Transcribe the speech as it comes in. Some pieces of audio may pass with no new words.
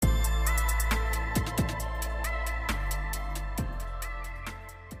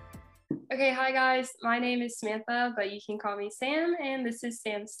Okay, hi guys. My name is Samantha, but you can call me Sam, and this is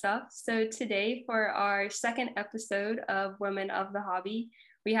Sam Stuff. So today, for our second episode of Women of the Hobby,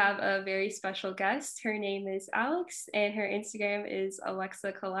 we have a very special guest. Her name is Alex, and her Instagram is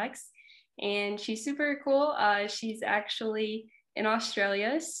Alexa Collects, and she's super cool. She's actually in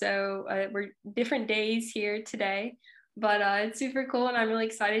Australia, so we're different days here today, but it's super cool, and I'm really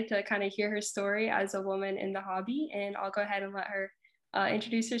excited to kind of hear her story as a woman in the hobby. And I'll go ahead and let her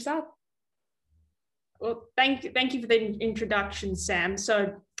introduce herself. Well, thank you for the introduction, Sam.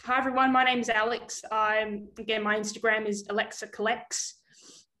 So, hi everyone, my name is Alex. My Instagram is Alexa Collects.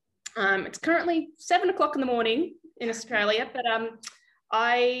 It's currently 7 o'clock in the morning in Australia, but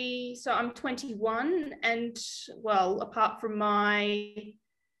I'm 21, and well, apart from my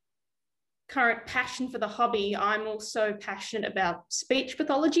current passion for the hobby, I'm also passionate about speech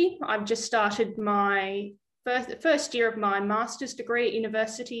pathology. I've just started my first year of my master's degree at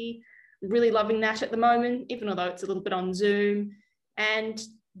university. Really loving that at the moment, even although it's a little bit on Zoom. And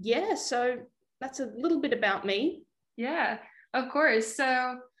yeah, so that's a little bit about me. Yeah, of course.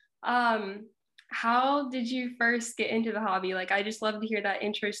 So how did you first get into the hobby? Like, I just love to hear that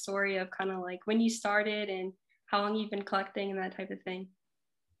intro story of kind of like when you started and how long you've been collecting and that type of thing.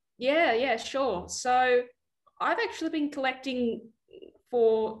 Yeah, sure. So I've actually been collecting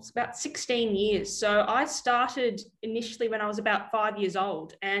for about 16 years. So I started initially when I was about 5 years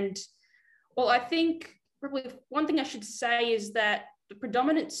old. And well, I think probably one thing I should say is that the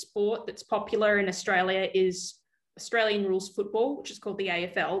predominant sport that's popular in Australia is Australian rules football, which is called the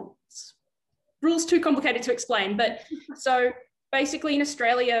AFL. It's rules too complicated to explain, but so basically in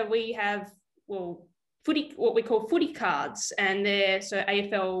Australia we have what we call footy cards, and they're so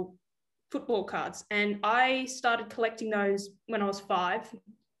AFL football cards. And I started collecting those when I was 5,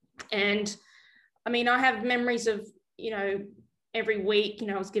 and I mean I have memories of every week,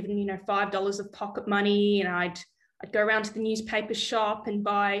 I was given, $5 of pocket money, and I'd go around to the newspaper shop and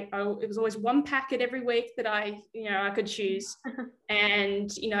buy, it was always one packet every week that I could choose.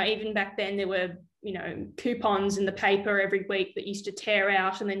 And, even back then there were, coupons in the paper every week that used to tear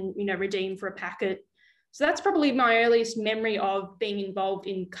out and then, redeem for a packet. So that's probably my earliest memory of being involved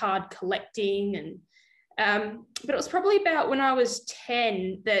in card collecting. And but it was probably about when I was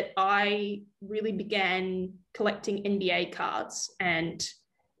 10 that I really began collecting NBA cards. And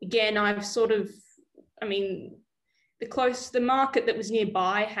again, the market that was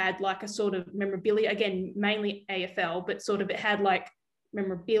nearby had like a sort of memorabilia, again, mainly AFL, but sort of it had like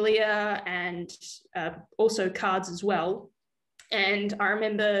memorabilia and also cards as well. And I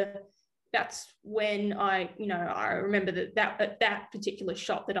remember that's when I remember that at that particular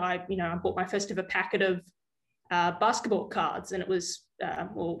shop that I bought my first ever packet of basketball cards, and it was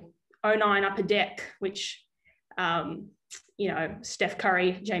 09 Upper Deck, which Steph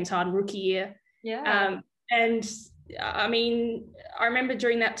Curry, James Harden rookie year. Yeah. And I mean, I remember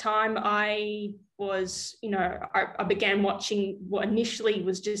during that time I began watching what initially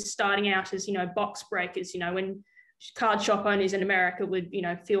was just starting out as box breakers, when card shop owners in America would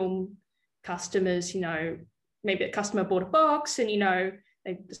film customers, maybe a customer bought a box and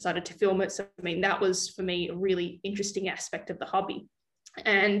they decided to film it. So I mean, that was for me a really interesting aspect of the hobby.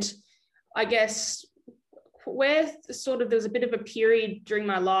 And I guess there was a bit of a period during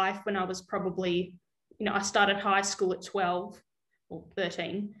my life when I was probably, I started high school at 12 or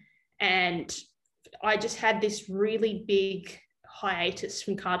 13, and I just had this really big hiatus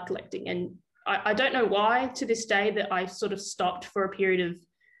from card collecting. And I don't know why to this day that I sort of stopped for a period of,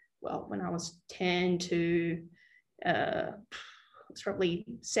 when I was 10 to it's probably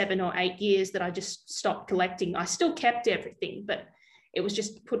 7 or 8 years that I just stopped collecting. I still kept everything, but it was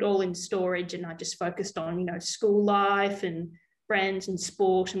just put all in storage, and I just focused on, school life and friends and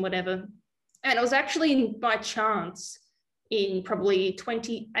sport and whatever. And it was actually by chance in probably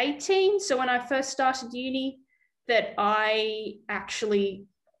 2018. So when I first started uni, that I actually,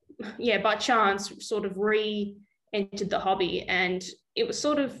 by chance sort of re-entered the hobby. And it was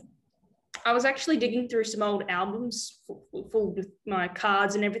I was actually digging through some old albums full with my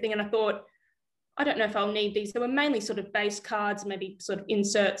cards and everything. And I thought, I don't know if I'll need these. They were mainly sort of base cards, maybe sort of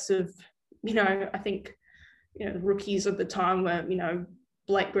inserts of, I think, the rookies of the time were,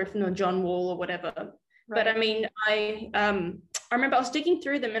 Blake Griffin or John Wall or whatever. Right. But I mean, I remember I was digging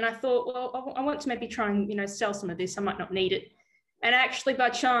through them and I thought, well, I want to maybe try and, sell some of this. I might not need it. And actually, by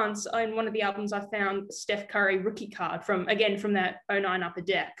chance, in one of the albums, I found Steph Curry rookie card from that 09 Upper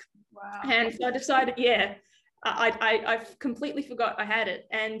Deck. Wow. And so I decided, I completely forgot I had it.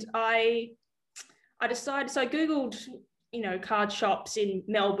 And I decided, so I Googled, card shops in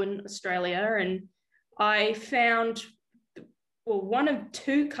Melbourne, Australia, and I found one of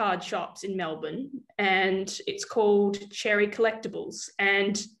two card shops in Melbourne, and it's called Cherry Collectibles.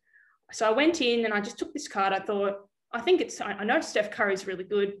 And so I went in and I just took this card. I thought, I know Steph Curry's really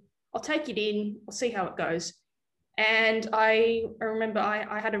good. I'll take it in. I'll see how it goes. And I remember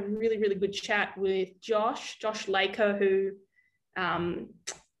I had a really, really good chat with Josh Laker, who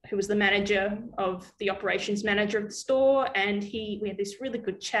was the manager of the operations manager of the store. And we had this really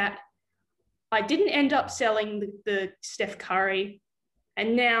good chat. I didn't end up selling the Steph Curry.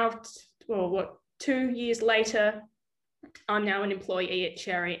 And now, 2 years later, I'm now an employee at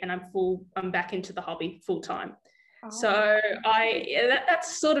Cherry, and I'm back into the hobby full time. Oh. So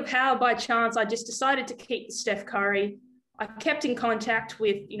that's sort of how, by chance, I just decided to keep the Steph Curry. I kept in contact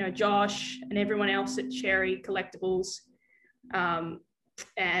with, Josh and everyone else at Cherry Collectibles.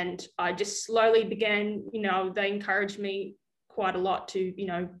 And I just slowly began, they encouraged me quite a lot to,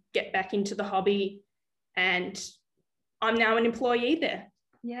 get back into the hobby, and I'm now an employee there.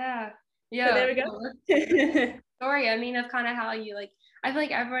 Yeah. So there we go. Story, I mean, of kind of how you I feel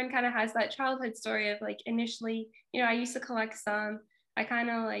like everyone kind of has that childhood story of initially, I used to collect some. I kind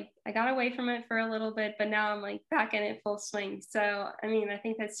of I got away from it for a little bit, but now I'm back in it full swing. So, I mean, I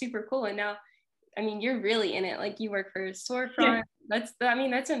think that's super cool. And now, I mean, you're really in it. You work for a storefront. Yeah.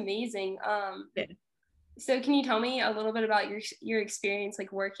 That's amazing. Yeah. So can you tell me a little bit about your experience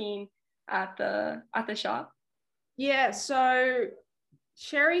working at the shop? Yeah, so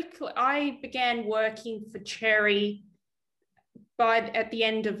I began working for Cherry at the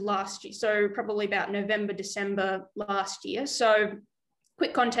end of last year, so probably about November, December last year. So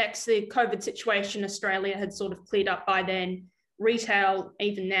quick context, the COVID situation in Australia had sort of cleared up by then. Retail,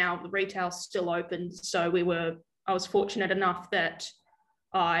 even now, the retail's still open. So I was fortunate enough that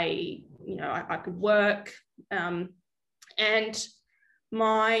I could work. And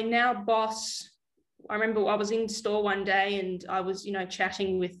my now boss, I remember I was in store one day and I was,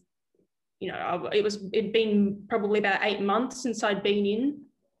 chatting with, it'd been probably about 8 months since I'd been in,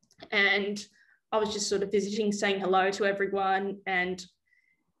 and I was just sort of visiting, saying hello to everyone. And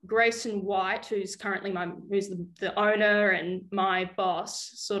Grayson White, who's currently who's the owner and my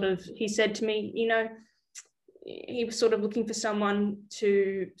boss, he said to me, he was sort of looking for someone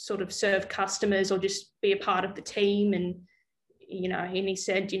to sort of serve customers or just be a part of the team. And, and he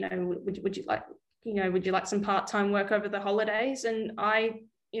said, would you like some part-time work over the holidays? And I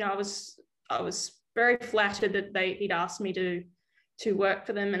was very flattered that he'd asked me to work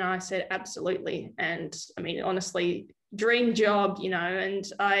for them. And I said, absolutely. And I mean, honestly, dream job, and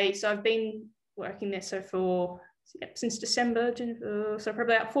I've been working there since December, so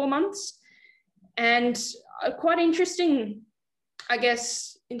probably about 4 months. And quite interesting, I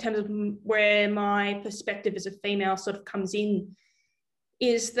guess, in terms of where my perspective as a female sort of comes in,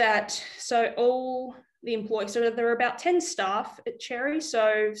 is that all the employees, so there are about 10 staff at Cherry.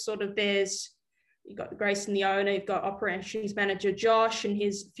 So you've got Grayson, the owner, you've got operations manager Josh and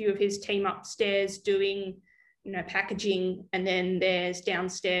a few of his team upstairs doing, packaging. And then there's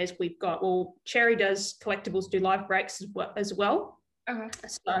downstairs, Cherry does collectibles, do live breaks as well. Okay.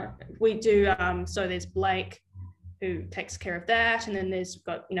 So we do, so there's Blake who takes care of that. And then there's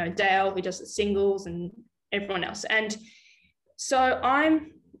got, Dale who does the singles and everyone else. And so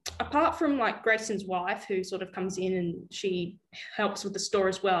I'm, apart from Grayson's wife, who sort of comes in and she helps with the store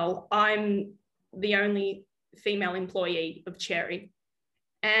as well, I'm the only female employee of Cherry.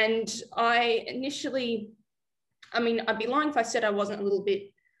 And I initially, I'd be lying if I said I wasn't a little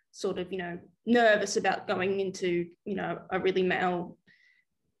bit sort of, nervous about going into, a really male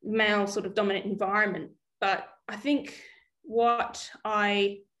sort of dominant environment. But I think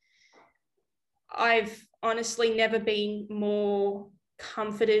I've honestly never been more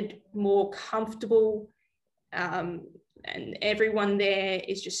comforted, more comfortable, and everyone there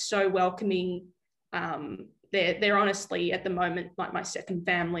is just so welcoming. They're honestly at the moment like my second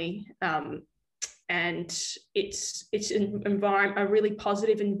family, and it's a really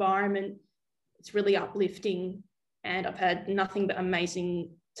positive environment. It's really uplifting, and I've had nothing but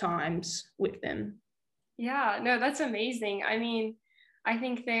amazing times with them. Yeah, no, that's amazing. I mean, I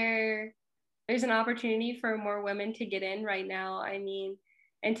think there's an opportunity for more women to get in right now. I mean,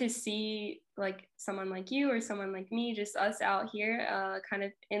 and to see someone like you or someone like me, just us out here, kind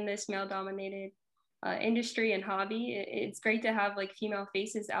of in this male-dominated industry and hobby. It's great to have female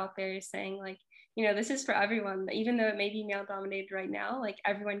faces out there saying this is for everyone. Even though it may be male-dominated right now,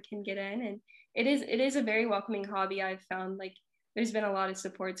 everyone can get in, and it is a very welcoming hobby. I've found there's been a lot of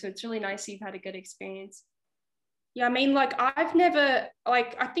support, so it's really nice you've had a good experience. Yeah, I mean, I've never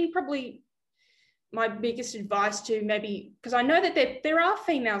I think probably my biggest advice to maybe, because I know that there are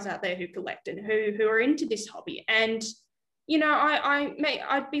females out there who collect and who are into this hobby, and you know,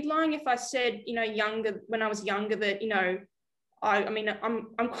 I'd be lying if I said, you know, when I was younger that, you know, I mean,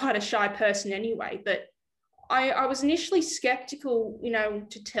 I'm quite a shy person anyway, but I was initially skeptical, you know,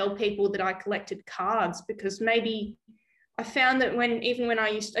 to tell people that I collected cards, because maybe I found that when I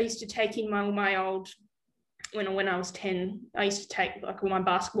used to take in my old, when I was 10, I used to take like all my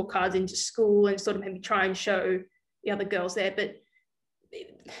basketball cards into school and sort of maybe try and show the other girls there, but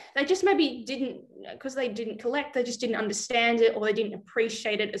they just maybe didn't, because they didn't collect, they just didn't understand it, or they didn't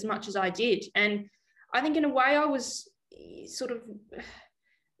appreciate it as much as I did. And I think in a way I was sort of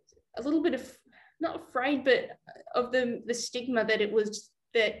a little bit of, not afraid, but of the stigma that it was,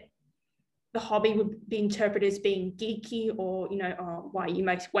 that the hobby would be interpreted as being geeky, or, you know, oh, why are you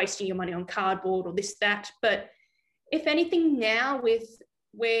wasting your money on cardboard or this, that. But if anything, now with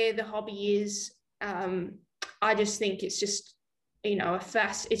where the hobby is, I just think it's just, you know,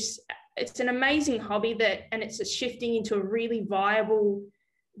 it's an amazing hobby and it's shifting into a really viable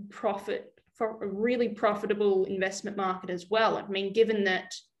for a really profitable investment market as well. I mean, given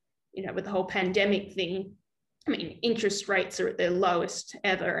that, you know, with the whole pandemic thing, I mean, interest rates are at their lowest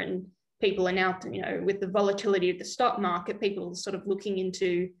ever, and people are now, you know, with the volatility of the stock market, people are sort of looking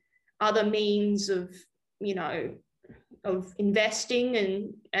into other means of, you know, of investing.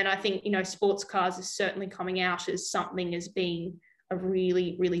 And I think, you know, sports cars is certainly coming out as something as being a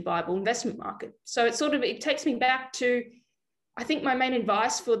really, really viable investment market. So it takes me back to, I think my main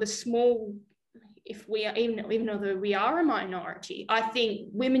advice for the small, if we are, even though we are a minority, I think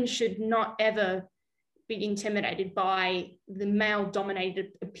women should not ever be intimidated by the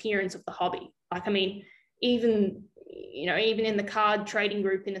male-dominated appearance of the hobby. Like, I mean, even in the card trading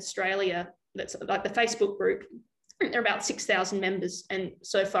group in Australia, that's like the Facebook group, there are about 6,000 members, and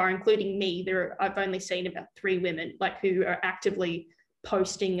so far, including me, I've only seen about 3 women like who are actively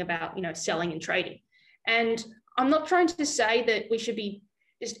posting about, you know, selling and trading. And I'm not trying to say that we should be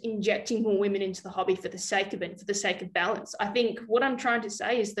just injecting more women into the hobby for the sake of it, for the sake of balance. I think what I'm trying to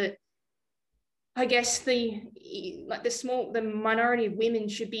say is that, I guess the minority of women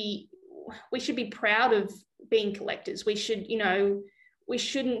we should be proud of being collectors. We should, you know, we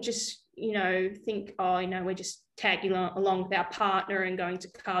shouldn't just, you know, think, oh, you know, we're just tagging along with our partner and going to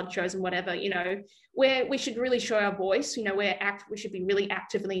card shows and whatever, you know, where we should really show our voice. You know, we should be really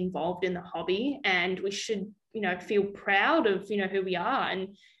actively involved in the hobby, and we should, you know, feel proud of, you know, who we are,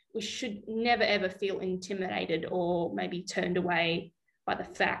 and we should never ever feel intimidated or maybe turned away by the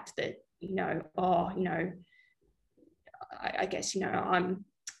fact that, you know, oh, you know, I guess, you know, I'm,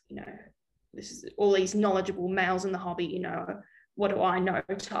 you know, this is all these knowledgeable males in the hobby, you know, what do I know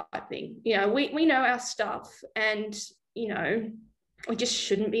type thing. You know, we know our stuff, and, you know, we just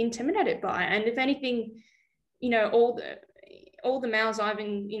shouldn't be intimidated by it. And if anything, you know, all the males I've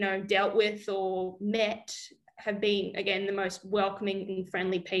been, you know, dealt with or met have been, again, the most welcoming and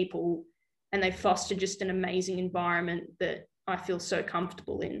friendly people, and they foster just an amazing environment that I feel so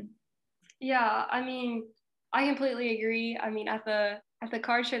comfortable in. Yeah, I mean, I completely agree. I mean, at the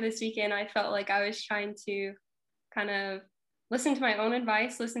card show this weekend, I felt like I was trying to kind of listen to my own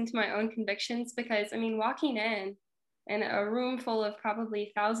advice, listen to my own convictions, because, I mean, walking in a room full of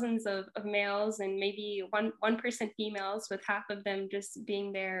probably thousands of males and maybe 1% females, with half of them just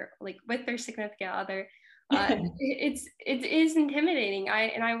being there like with their significant other, it is intimidating.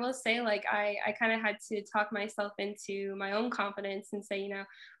 I will say, like, I kind of had to talk myself into my own confidence and say, you know,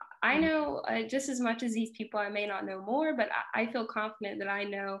 I know just as much as these people. I may not know more, but I feel confident that I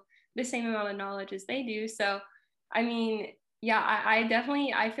know the same amount of knowledge as they do. So, I mean, yeah, I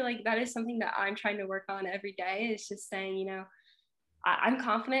feel like that is something that I'm trying to work on every day. It's just saying, you know, I'm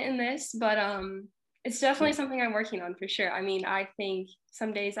confident in this, but it's definitely something I'm working on for sure. I mean, I think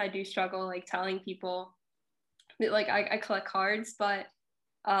some days I do struggle, like, telling people that, like, I collect cards, but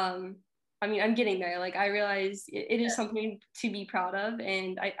I mean, I'm getting there. Like, I realize it is something to be proud of,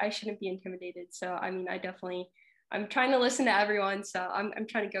 and I shouldn't be intimidated. So, I mean, I'm trying to listen to everyone. So I'm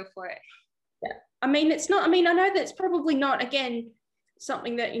trying to go for it. Yeah. I mean, I know that's probably not, again,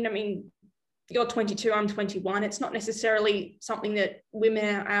 something that, you know, I mean, you're 22, I'm 21. It's not necessarily something that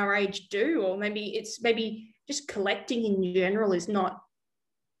women our age do, or maybe just collecting in general is not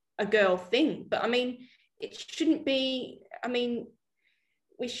a girl thing. But I mean, it shouldn't be, I mean,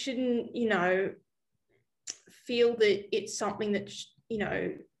 we shouldn't, you know, feel that it's something that, you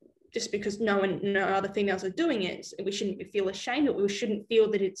know, just because no other females are doing it, we shouldn't feel ashamed, or we shouldn't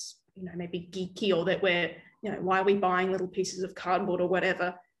feel that it's, you know, maybe geeky, or that we're, you know, why are we buying little pieces of cardboard or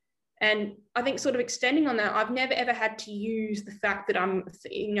whatever. And I think sort of extending on that, I've never ever had to use the fact that I'm,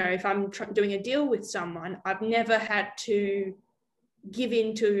 you know, if I'm doing a deal with someone, I've never had to give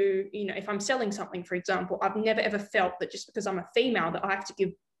in to, you know, if I'm selling something, for example, I've never ever felt that just because I'm a female that I have to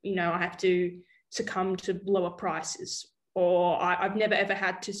give, you know, I have to succumb to lower prices, or I've never ever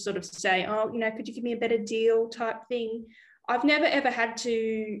had to sort of say, oh, you know, could you give me a better deal type thing. I've never ever had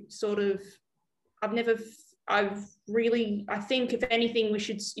to sort of, I think if anything, you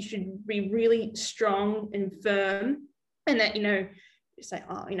should be really strong and firm, and that, you know, say,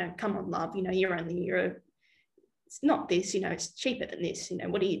 oh, you know, come on, love, you know, it's not this, you know, it's cheaper than this, you know,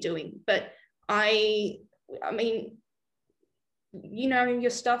 what are you doing? But I mean, you know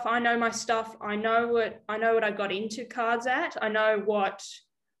your stuff, I know my stuff, I know what I got into cards at, I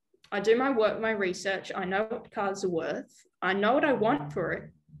do my work, my research, I know what cards are worth, I know what I want for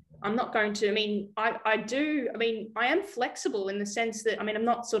it. I'm not going to, I mean, I am flexible in the sense that, I mean, I'm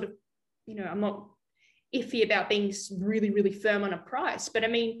not sort of, you know, I'm not iffy about being really, really firm on a price, but I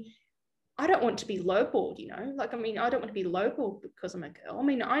mean, I don't want to be lowballed, you know, like, I mean, I don't want to be lowballed because I'm a girl. I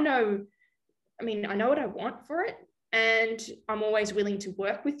mean, I know what I want for it, and I'm always willing to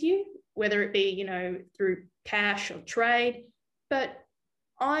work with you, whether it be, you know, through cash or trade, but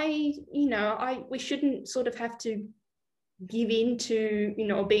we shouldn't sort of have to give in to, you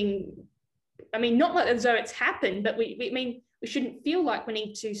know, being, I mean, not like as though it's happened, but we shouldn't feel like we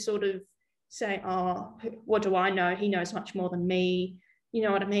need to sort of say, oh, what do I know? He knows much more than me. You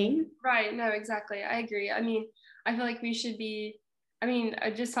know what I mean? Right. No, exactly. I agree. I mean, I feel like we should be, I mean,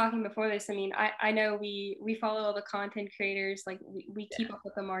 just talking before this, I mean, I know we follow all the content creators, like we keep up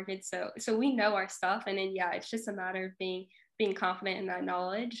with the market. So we know our stuff. And then, yeah, it's just a matter of being confident in that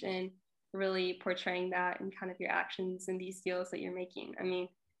knowledge and really portraying that in kind of your actions and these deals that you're making. I mean,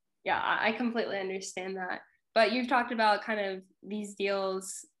 yeah, I completely understand that. But you've talked about kind of these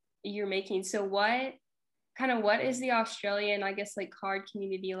deals you're making. So what is the Australian, I guess, like card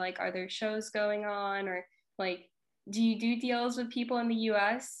community like? Are there shows going on, or like do you do deals with people in the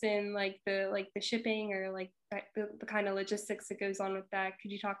US and like the shipping or like the kind of logistics that goes on with that?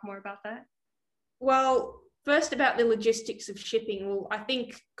 Could you talk more about that? Well, first about the logistics of shipping. Well, I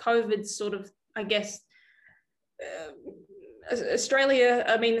think COVID sort of, I guess, Australia,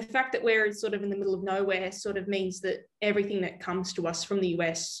 I mean, the fact that we're sort of in the middle of nowhere sort of means that everything that comes to us from the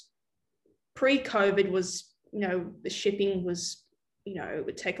US pre-COVID was, you know, the shipping was, you know, it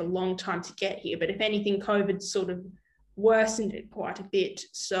would take a long time to get here. But if anything, COVID sort of worsened it quite a bit.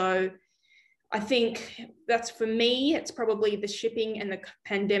 So I think that's, for me, it's probably the shipping and the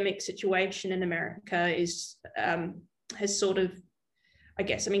pandemic situation in America is has sort of, I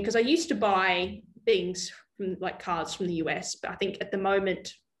guess, I mean, because I used to buy things from like cards from the US, but I think at the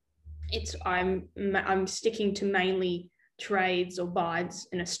moment I'm sticking to mainly trades or buys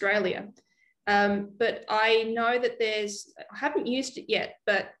in Australia. But I know that I haven't used it yet,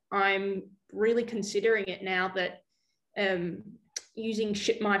 but I'm really considering it now that using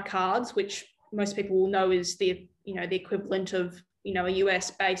Ship My Cards, which most people will know is the equivalent of, you know, a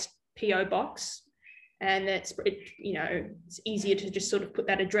US based PO box. And it's easier to just sort of put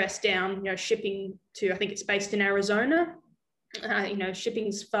that address down, you know, shipping to, I think it's based in Arizona. You know,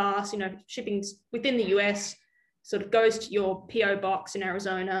 shipping's fast, you know, shipping's within the US, sort of goes to your PO box in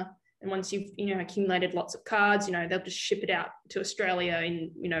Arizona. And once you've, you know, accumulated lots of cards, you know, they'll just ship it out to Australia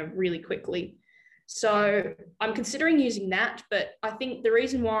in, you know, really quickly. So I'm considering using that. But I think the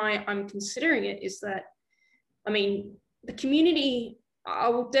reason why I'm considering it is that, I mean, the community, I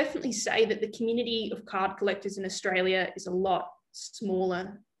will definitely say that the community of card collectors in Australia is a lot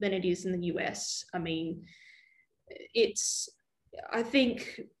smaller than it is in the US. I mean,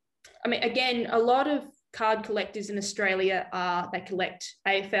 again, a lot of card collectors in Australia they collect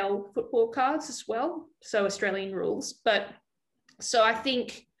AFL football cards as well, so Australian rules. But so I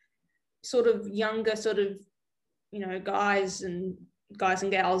think sort of younger sort of, you know, guys and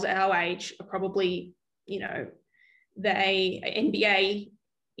gals our age are probably, you know, NBA,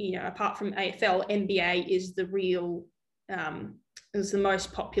 you know, apart from AFL, NBA is the real is the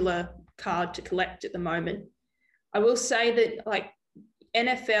most popular card to collect at the moment. I will say that like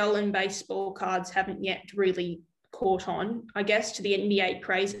NFL and baseball cards haven't yet really caught on, I guess, to the NBA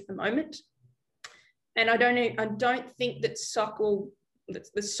craze at the moment. And I don't think that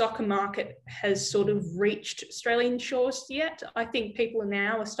the soccer market has sort of reached Australian shores yet. I think people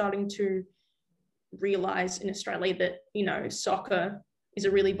now are starting to realize in Australia that, you know, soccer is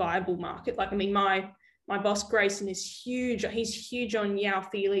a really viable market. Like, I mean, my boss Grayson is huge. He's huge on Yao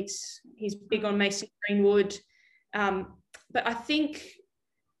Felix. He's big on Mason Greenwood. But I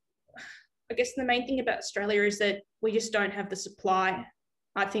guess the main thing about Australia is that we just don't have the supply.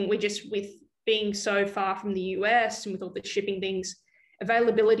 I think we just, with being so far from the US and with all the shipping things,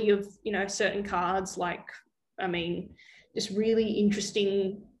 availability of, you know, certain cards, like, I mean, just really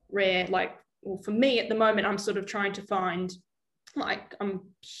interesting, rare, like, well, for me at the moment, I'm sort of trying to find, like, I'm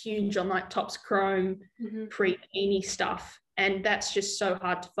huge on like Topps Chrome, pre-Panini stuff. And that's just so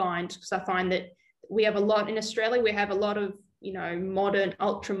hard to find, because I find that we have a lot in Australia. We have a lot of, modern,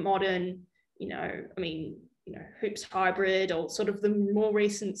 ultra modern, Hoops Hybrid, or sort of the more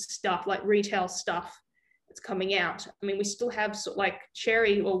recent stuff, like retail stuff that's coming out. I mean, we still have sort of like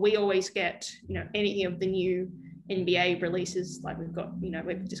Cherry, or we always get, any of the new NBA releases. Like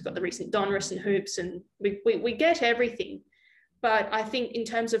we've just got the recent Donruss and Hoops, and we get everything. But I think in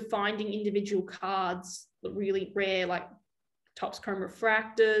terms of finding individual cards, really rare, like Topps Chrome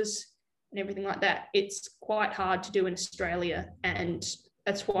Refractors and everything like that, it's quite hard to do in Australia. And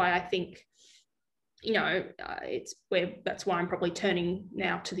that's why I think, that's why I'm probably turning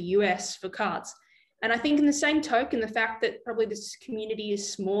now to the US for cards. And I think in the same token, the fact that probably this community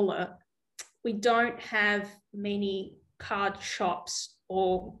is smaller, we don't have many card shops,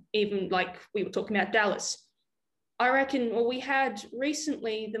 or even like we were talking about Dallas. I reckon, well, we had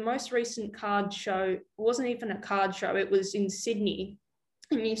recently, the most recent card show wasn't even a card show. It was in Sydney,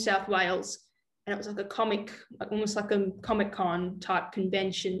 in New South Wales. And it was like almost like a Comic-Con type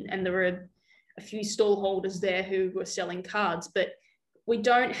convention. And there were a few stall holders there who were selling cards, but we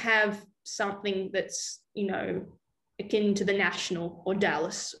don't have something that's, akin to the National or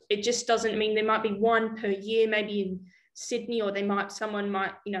Dallas. It just doesn't, there might be one per year, maybe in Sydney, or someone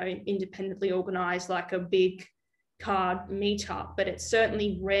might, independently organize like a big card meetup, but it's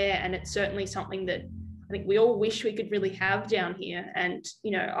certainly rare, and it's certainly something that I think we all wish we could really have down here. And,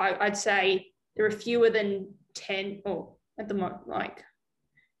 I'd say there are fewer than 10, or at the moment, like,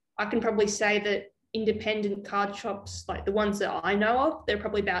 I can probably say that independent card shops, like the ones that I know of, they're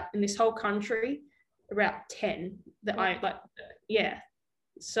probably about, in this whole country, about 10 that I like. Yeah.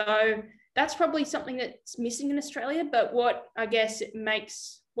 So that's probably something that's missing in Australia. But what I guess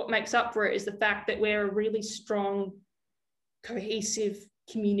what makes up for it is the fact that we're a really strong, cohesive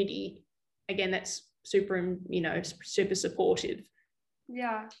community. Again, that's super, super supportive.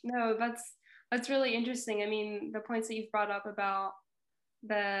 Yeah, no, that's really interesting. The points that you've brought up about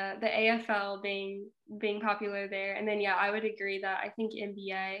the AFL being popular there, and then I would agree that I think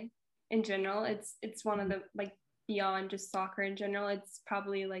NBA in general, it's one of the, like, beyond just soccer in general, it's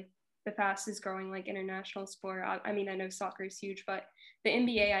probably like the fastest growing like international sport. I know soccer is huge, but the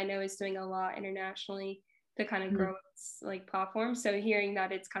NBA I know is doing a lot internationally to kind of grow its like platform. So hearing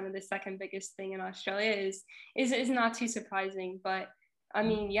that it's kind of the second biggest thing in Australia is not too surprising. But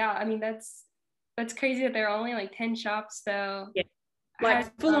that's crazy that there are only like 10 shops though. Yeah.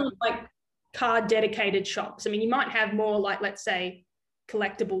 Like full on like card dedicated shops. You might have more like, let's say,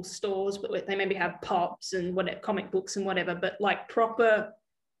 collectible stores, but they maybe have pops and whatever, comic books and whatever, but like proper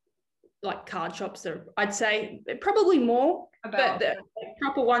like card shops, there, I'd say probably more, but the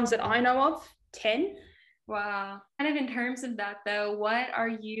proper ones that I know of, 10. Wow. Kind of in terms of that though, what are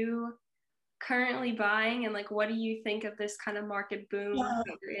you currently buying, and like what do you think of this kind of market boom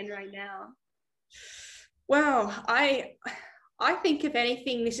that you're in right now? Well, I think if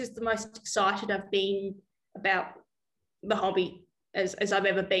anything, this is the most excited I've been about the hobby as I've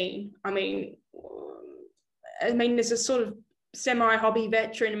ever been. As a sort of semi-hobby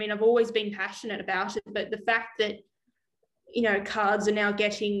veteran, I've always been passionate about it, but the fact that, cards are now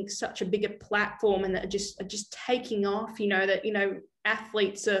getting such a bigger platform and that are just taking off, that,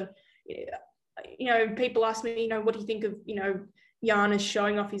 athletes are, people ask me, what do you think of, Giannis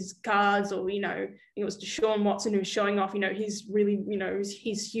showing off his cards, or, it was Deshaun Watson who was showing off, his really,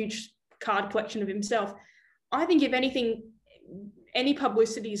 his huge card collection of himself. I think if anything, any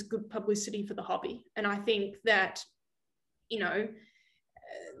publicity is good publicity for the hobby. And I think that,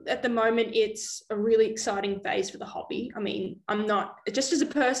 at the moment, it's a really exciting phase for the hobby. I'm not, just as a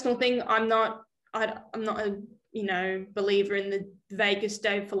personal thing, I'm not a, believer in the Vegas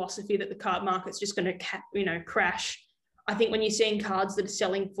day philosophy that the card market's just going to, crash. I think when you're seeing cards that are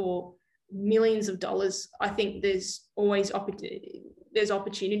selling for millions of dollars, I think there's always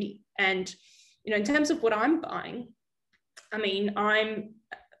opportunity. And, in terms of what I'm buying, I'm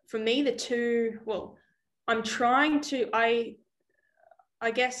trying to, I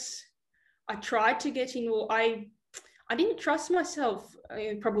guess I tried to get in, I didn't trust myself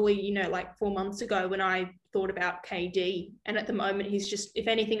probably, like 4 months ago when I thought about KD. And at the moment, he's just, if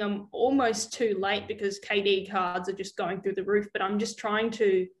anything, I'm almost too late because KD cards are just going through the roof. But I'm just trying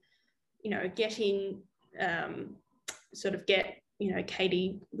to, get in, get,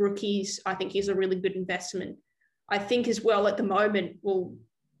 KD rookies. I think he's a really good investment. I think as well at the moment,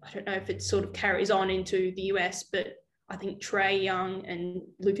 I don't know if it sort of carries on into the US, but I think Trae Young and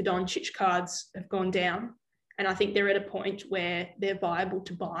Luka Doncic cards have gone down. And I think they're at a point where they're viable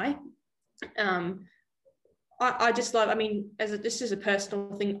to buy. I just love, I mean, this is a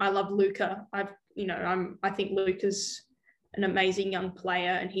personal thing. I love Luka. I think Luka's an amazing young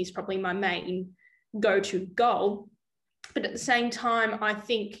player, and he's probably my main go-to goal. But at the same time, I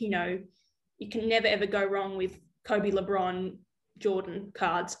think, you can never ever go wrong with Kobe, LeBron, Jordan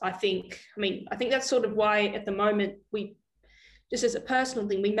cards. I think that's sort of why at the moment just as a personal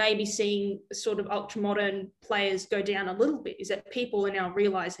thing, we may be seeing sort of ultra modern players go down a little bit, is that people are now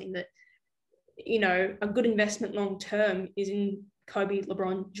realizing that, a good investment long term is in Kobe,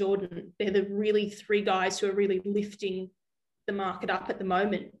 LeBron, Jordan. They're the really three guys who are really lifting the market up at the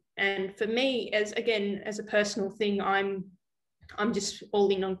moment. And for me, as a personal thing, I'm just all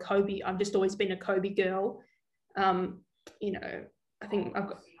in on Kobe. I've just always been a Kobe girl. I think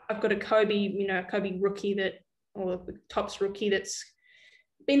I've got a Kobe, Kobe rookie or the Topps rookie that's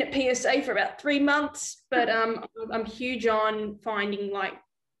been at PSA for about 3 months. But I'm huge on finding like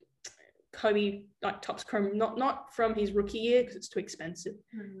Kobe, like Topps Chrome, not from his rookie year because it's too expensive.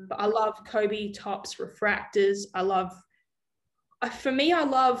 Mm-hmm. But I love Kobe Topps refractors. I love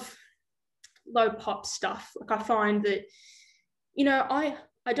low pop stuff. Like I find that, I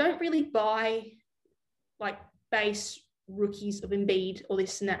don't really buy like base rookies of Embiid or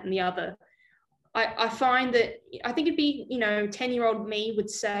this and that and the other. I find that I think it'd be, 10-year-old me would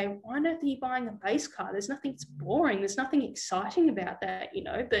say, why on earth are you buying a base card? There's nothing, it's boring. There's nothing exciting about that,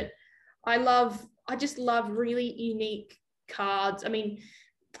 but I just love really unique cards. I mean,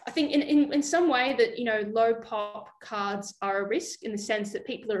 I think in some way that, low pop cards are a risk in the sense that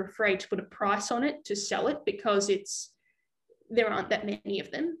people are afraid to put a price on it to sell it because there aren't that many of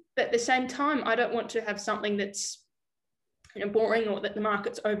them. But at the same time, I don't want to have something that's, boring or that the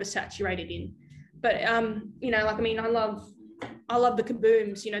market's oversaturated in. But, I love the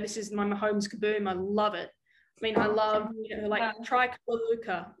Kabooms. This is my Mahomes Kaboom. I love it. I mean, I love, tricolor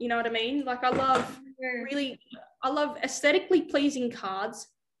Luka. You know what I mean? Like, I love aesthetically pleasing cards.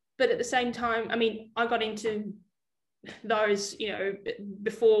 But at the same time, I mean, I got into those,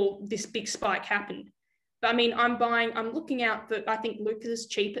 before this big spike happened. But I mean, I'm looking out for, I think Luka's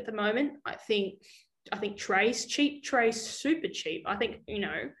cheap at the moment. I think Trey's cheap. Trey's super cheap. I think, in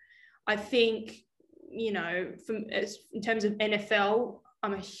terms of NFL,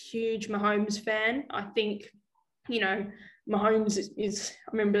 I'm a huge Mahomes fan. I think, Mahomes is,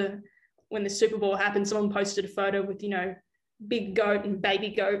 I remember when the Super Bowl happened, someone posted a photo with, big goat and baby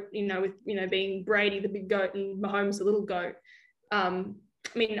goat, with, being Brady, the big goat, and Mahomes, the little goat. I'm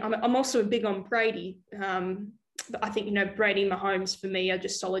also big on Brady. But I think, Brady and Mahomes for me are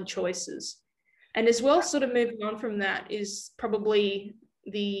just solid choices. And as well, sort of moving on from that is probably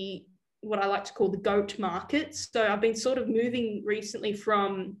what I like to call the GOAT market. So I've been sort of moving recently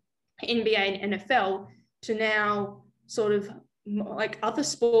from NBA and NFL to now sort of like other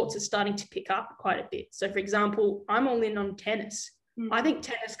sports are starting to pick up quite a bit. So for example, I'm all in on tennis. Mm-hmm. I think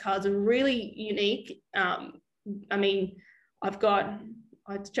tennis cards are really unique.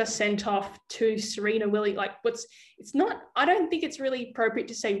 I just sent off 2 Serena Williams. I don't think it's really appropriate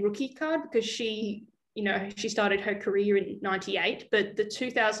to say rookie card because she started her career in 98, but the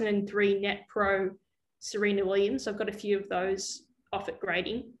 2003 Net Pro Serena Williams, I've got a few of those off at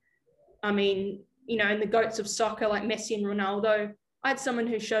grading. I mean, and the GOATs of soccer like Messi and Ronaldo, I had someone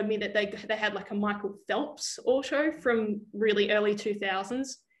who showed me that they had like a Michael Phelps auto from really early 2000s.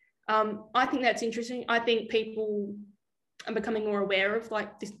 I think that's interesting. I think people are becoming more aware of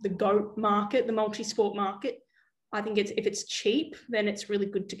like the GOAT market, the multi-sport market. I think if it's cheap, then it's really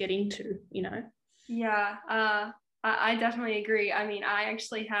good to get into, Yeah, I definitely agree. I mean, I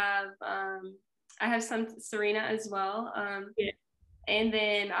actually have, I have some Serena as well. Yeah. And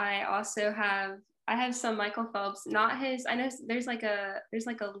then I also have some Michael Phelps, not his. I know there's like a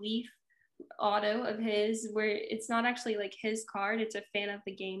Leaf auto of his where it's not actually like his card, it's a fan of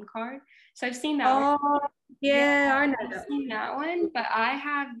the game card. So I've seen that one. Yeah, I know I've seen that one, but I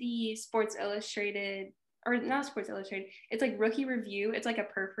have the Sports Illustrated, or not Sports Illustrated, it's like Rookie Review. It's like a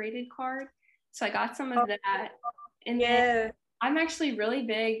perforated card. So I got some of that. And then I'm actually really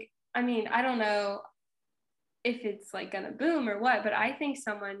big. I mean, I don't know if it's like gonna boom or what, but I think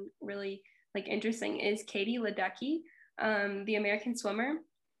someone really like interesting is Katie Ledecky, the American swimmer.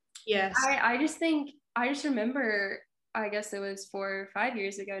 Yes. I just remember, I guess it was 4 or 5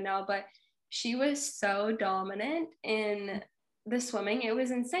 years ago now, but she was so dominant in the swimming. It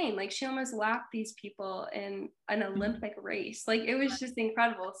was insane. Like she almost lapped these people in an Olympic race. Like it was just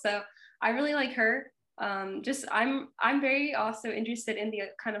incredible. So I really like her. I'm very also interested in the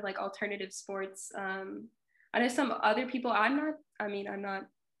kind of like alternative sports. I know some other people, I'm not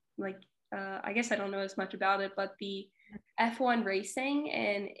like I guess I don't know as much about it, but the F1 racing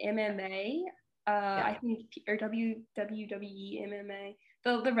and MMA, I think, or WWE MMA,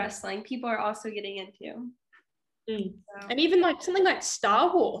 the wrestling, people are also getting into. So. And even like something like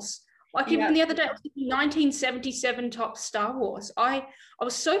Star Wars. Like even the other day, 1977 top Star Wars. I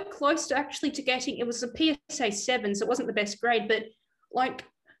was so close to actually to getting, it was a PSA 7, so it wasn't the best grade, but like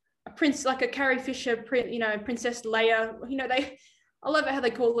a Carrie Fisher, Princess Leia, I love it how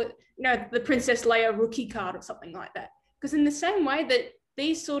they call it, the Princess Leia rookie card or something like that. Because in the same way that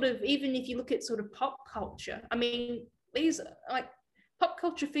these sort of, even if you look at sort of pop culture, I mean, these like pop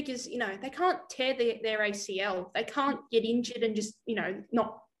culture figures, they can't tear their ACL. They can't get injured and just,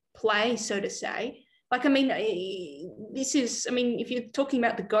 not play, so to say. Like, I mean, if you're talking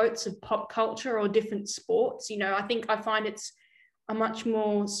about the GOATs of pop culture or different sports, I find it's a much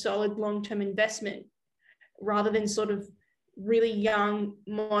more solid long-term investment rather than sort of really young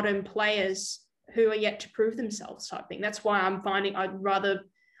modern players who are yet to prove themselves type thing. That's why I'm finding I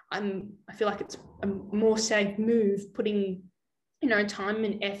feel like it's a more safe move putting, time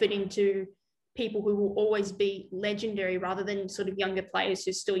and effort into people who will always be legendary rather than sort of younger players who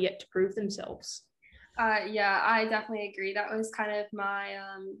are still yet to prove themselves. Yeah, I definitely agree. That was kind of my,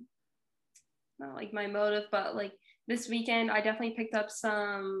 not like my motive, but like this weekend, I definitely picked up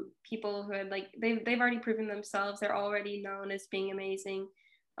some people who had they've already proven themselves. They're already known as being amazing.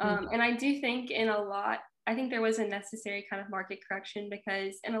 And I do think I think there was a necessary kind of market correction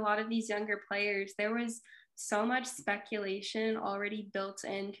because in a lot of these younger players, there was so much speculation already built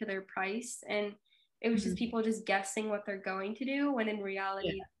into their price. And it was just people just guessing what they're going to do when in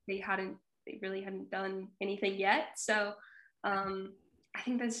reality, they really hadn't done anything yet. So I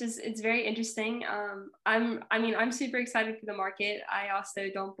think it's very interesting. I'm super excited for the market. I also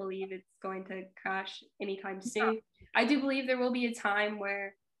don't believe it's going to crash anytime soon. I do believe there will be a time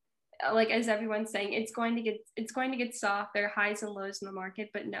where, like as everyone's saying, it's going to get soft. There are highs and lows in the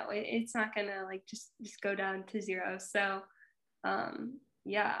market, but no, it's not gonna just go down to zero. So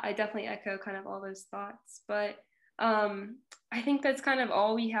yeah, I definitely echo kind of all those thoughts. But I think that's kind of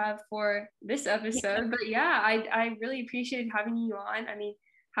all we have for this episode. But yeah, I really appreciated having you on. I mean,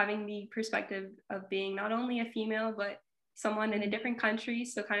 having the perspective of being not only a female, but someone in a different country.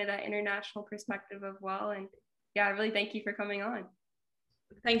 So kind of that international perspective as well. And yeah, I really thank you for coming on.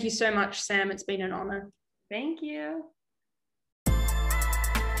 Thank you so much, Sam. It's been an honor. Thank you.